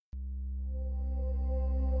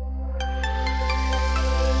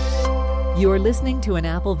You're listening to an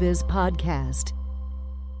AppleViz podcast.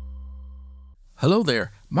 Hello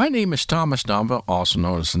there. My name is Thomas Nava, also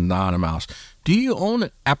known as Anonymous. Do you own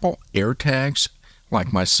Apple AirTags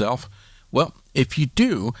like myself? Well, if you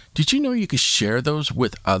do, did you know you could share those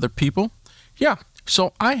with other people? Yeah,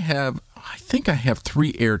 so I think I have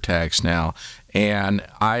 3 AirTags now, and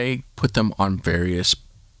I put them on various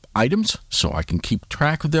items so I can keep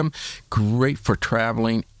track of them. Great for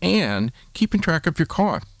traveling and keeping track of your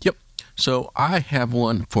car. Yep. So I have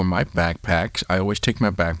one for my backpacks. I always take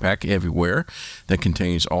my backpack everywhere. That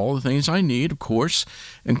contains all the things I need, of course,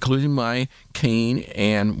 including my cane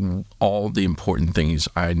and all the important things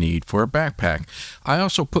I need for a backpack. I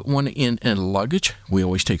also put one in luggage. We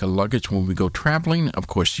always take a luggage when we go traveling. Of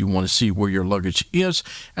course, you want to see where your luggage is.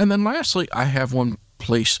 And then lastly, I have one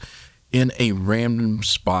place in a random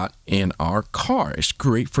spot in our car. It's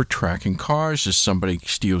great for tracking cars. If somebody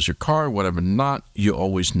steals your car, whatever not, you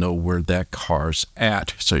always know where that car's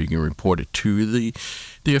at, so you can report it to the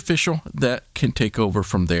official that can take over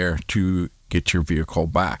from there to get your vehicle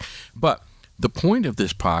back. But the point of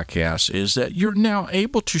this podcast is that you're now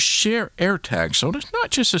able to share AirTags, so it's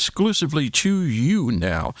not just exclusively to you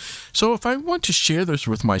now. So if I want to share this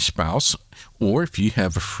with my spouse, or if you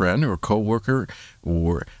have a friend or a coworker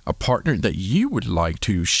or a partner that you would like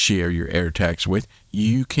to share your AirTags with,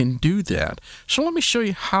 you can do that. So let me show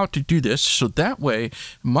you how to do this, so that way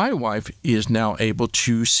my wife is now able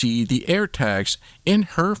to see the AirTags in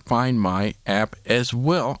her Find My app as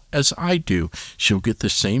well as I do. She'll get the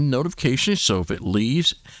same notification, so if it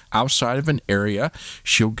leaves outside of an area,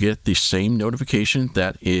 she'll get the same notification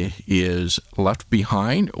that it is left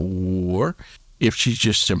behind, or if she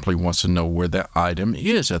just simply wants to know where that item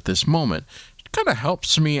is at this moment. It kind of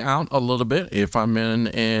helps me out a little bit if I'm in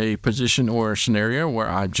a position or a scenario where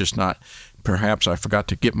I'm just not, perhaps I forgot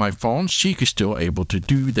to get my phone. She is still able to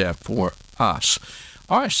do that for us.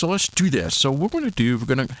 All right, so let's do this. So what we're going to do,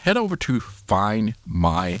 we're going to head over to Find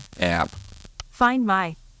My app. Find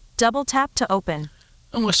My. Double tap to open.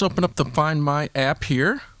 And let's open up the Find My app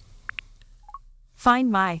here.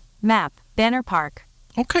 Find My. Map. Banner Park.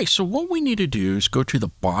 Okay, so what we need to do is go to the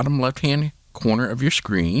bottom left-hand corner of your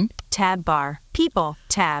screen. Tab bar. People.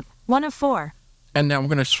 Tab. 1 of 4. And now we're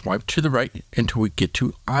going to swipe to the right until we get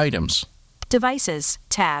to Items. Devices.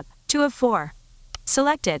 Tab. 2 of 4.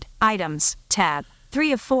 Selected. Items. Tab.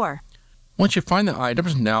 3 of 4. Once you find the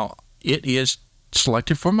items, now it is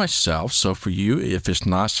selected for myself. So for you, if it's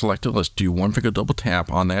not selected, let's do one finger double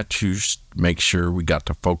tap on that to make sure we got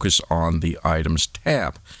to focus on the Items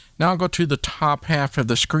tab. Now I'll go to the top half of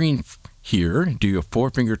the screen here. Do a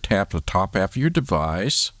 4-finger tap to the top half of your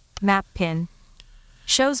device. Map pin.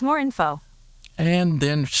 Shows more info. And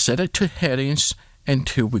then set it to headings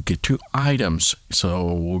until we get to items.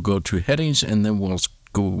 So we'll go to headings and then we'll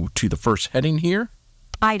go to the first heading here.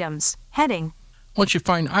 Items. Heading. Once you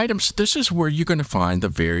find items, this is where you're going to find the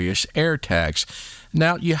various AirTags.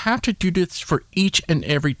 Now, you have to do this for each and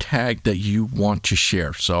every tag that you want to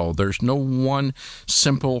share. So there's no one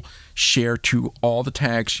simple share to all the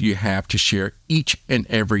tags. You have to share each and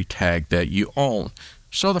every tag that you own.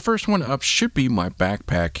 So the first one up should be my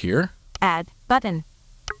backpack here. Add button.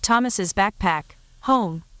 Thomas's backpack.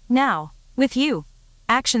 Home. Now. With you.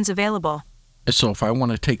 Actions available. So if I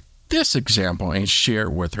want to take this example and share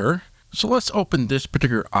it with her, so let's open this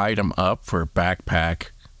particular item up for a backpack,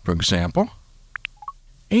 for example.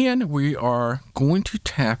 And we are going to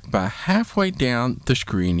tap about halfway down the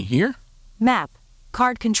screen here. Map.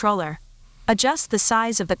 Card controller. Adjust the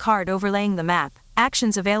size of the card overlaying the map.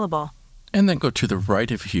 Actions available. And then go to the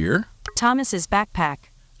right of here. Thomas's backpack.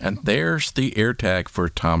 And there's the AirTag for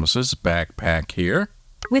Thomas's backpack here.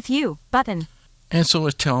 With you. Button. And so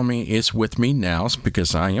it's telling me it's with me now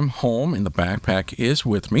because I am home and the backpack is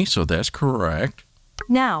with me, so that's correct.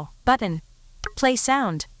 Now. Button. Play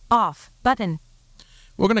sound. Off. Button.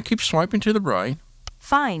 We're going to keep swiping to the right.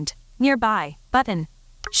 Find. Nearby. Button.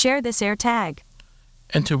 Share this AirTag.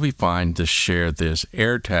 Until we find the Share This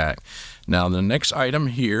AirTag. Now the next item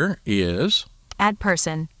here is Add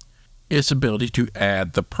person. Its ability to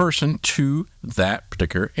add the person to that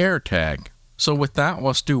particular AirTag. So with that,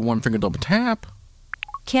 let's do 1-finger double tap.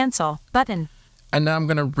 Cancel. Button. And now I'm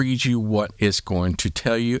going to read you what it's going to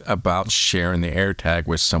tell you about sharing the AirTag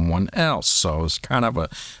with someone else. So it's kind of a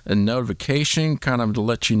notification, kind of to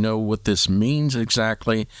let you know what this means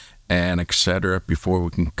exactly, and etc. before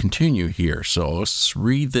we can continue here. So let's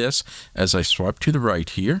read this as I swipe to the right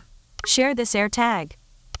here. Share this AirTag.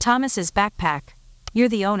 Thomas's backpack. You're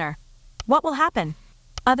the owner. What will happen?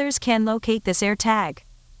 Others can locate this AirTag.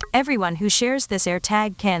 Everyone who shares this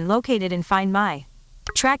AirTag can locate it and Find My.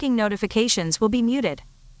 Tracking notifications will be muted.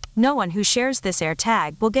 No one who shares this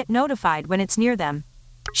AirTag will get notified when it's near them.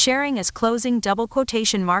 Sharing is closing double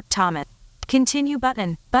quotation mark Thomas. Continue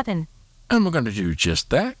button. And we're going to do just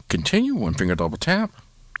that. Continue, one finger double tap.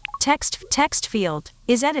 Text field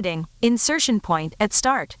is editing. Insertion point at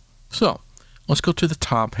start. So let's go to the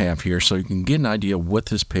top half here so you can get an idea what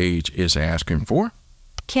this page is asking for.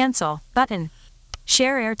 Cancel button.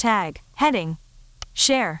 Share AirTag heading.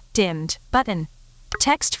 Share dimmed button.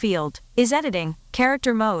 Text field is editing.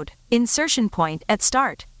 Character mode. Insertion point at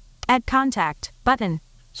start. Add contact button.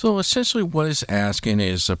 So essentially what it's asking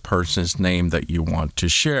is a person's name that you want to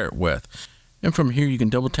share it with. And from here you can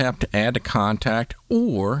double tap to add a contact,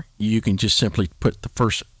 or you can just simply put the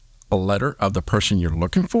first letter of the person you're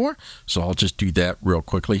looking for. So I'll just do that real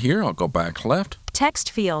quickly here. I'll go back left.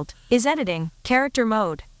 Text field is editing. Character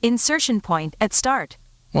mode. Insertion point at start.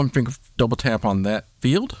 One finger double tap on that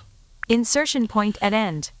field. Insertion point at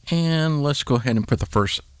end. And let's go ahead and put the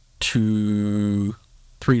first 3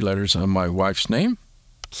 letters of my wife's name.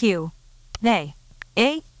 Q, they,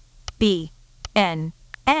 A, B, N,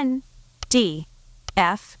 D,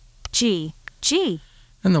 F, G, G.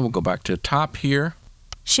 And then we'll go back to the top here.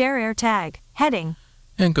 Share AirTag heading.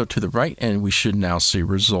 And go to the right, and we should now see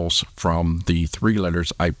results from the 3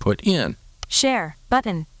 letters I put in. Share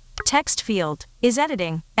button. Text field is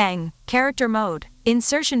editing. Character mode.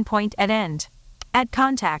 Insertion point at end. Add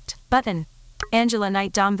contact button. Angela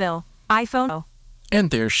Knight Domville, iPhone. And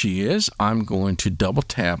there she is. I'm going to double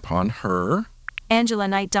tap on her. Angela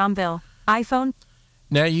Knight Domville, iPhone.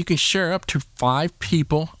 Now you can share up to 5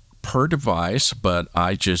 people per device, but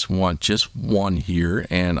I just want just one here,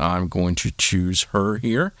 and I'm going to choose her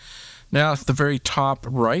here. Now at the very top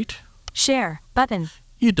right, share button.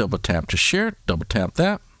 You double tap to share, double tap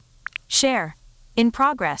that. Share in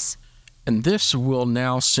progress. And this will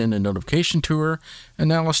now send a notification to her. And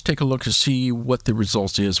now let's take a look to see what the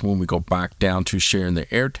results is when we go back down to sharing the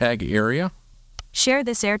AirTag area. Share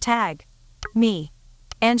this AirTag. Me,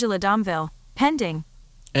 Angela Domville, pending.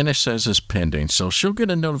 And it says it's pending. So she'll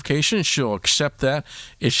get a notification. She'll accept that.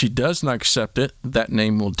 If she does not accept it, that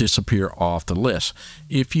name will disappear off the list.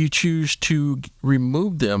 If you choose to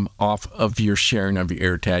remove them off of your sharing of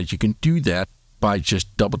your AirTags, you can do that by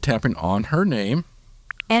just double tapping on her name.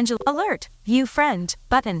 Angela alert, view friend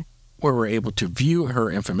button. Where we're able to view her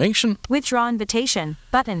information. Withdraw invitation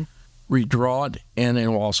button. Redraw it, and it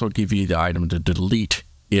will also give you the item to delete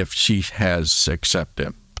if she has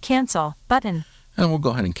accepted. Cancel button. And we'll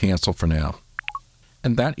go ahead and cancel for now.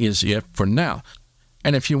 And that is it for now.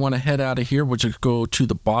 And if you want to head out of here, we'll just go to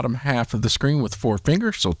the bottom half of the screen with 4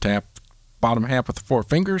 fingers. So tap bottom half with 4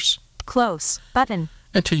 fingers. Close button.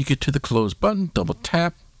 Until you get to the close button, double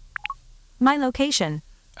tap. My location.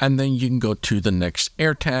 And then you can go to the next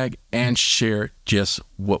AirTag and share just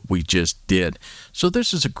what we just did. So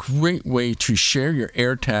this is a great way to share your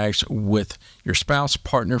AirTags with your spouse,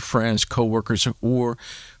 partner, friends, coworkers, or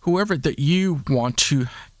whoever that you want to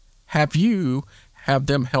have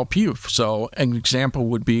them help you. So an example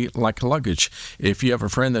would be like luggage. If you have a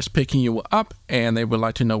friend that's picking you up and they would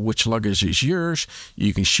like to know which luggage is yours,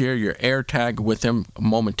 you can share your AirTag with them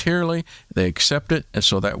momentarily. They accept it, and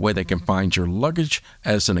so that way they can find your luggage.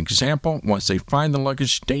 As an example, once they find the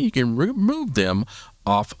luggage, then you can remove them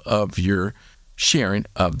off of your sharing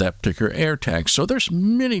of that particular AirTag. So there's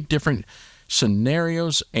many different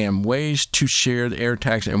scenarios and ways to share the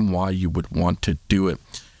AirTags and why you would want to do it.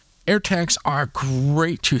 AirTags are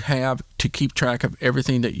great to have to keep track of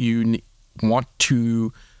everything that you want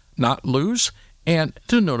to not lose and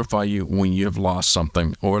to notify you when you have lost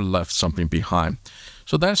something or left something behind.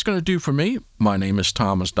 So that's going to do for me. My name is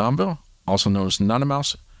Thomas Domville, also known as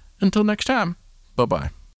Nanomouse. Until next time,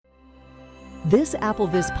 bye-bye. This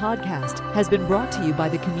AppleVis podcast has been brought to you by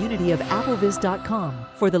the community of AppleVis.com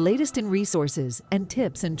for the latest in resources and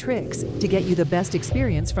tips and tricks to get you the best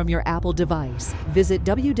experience from your Apple device. Visit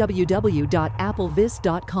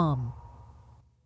www.applevis.com.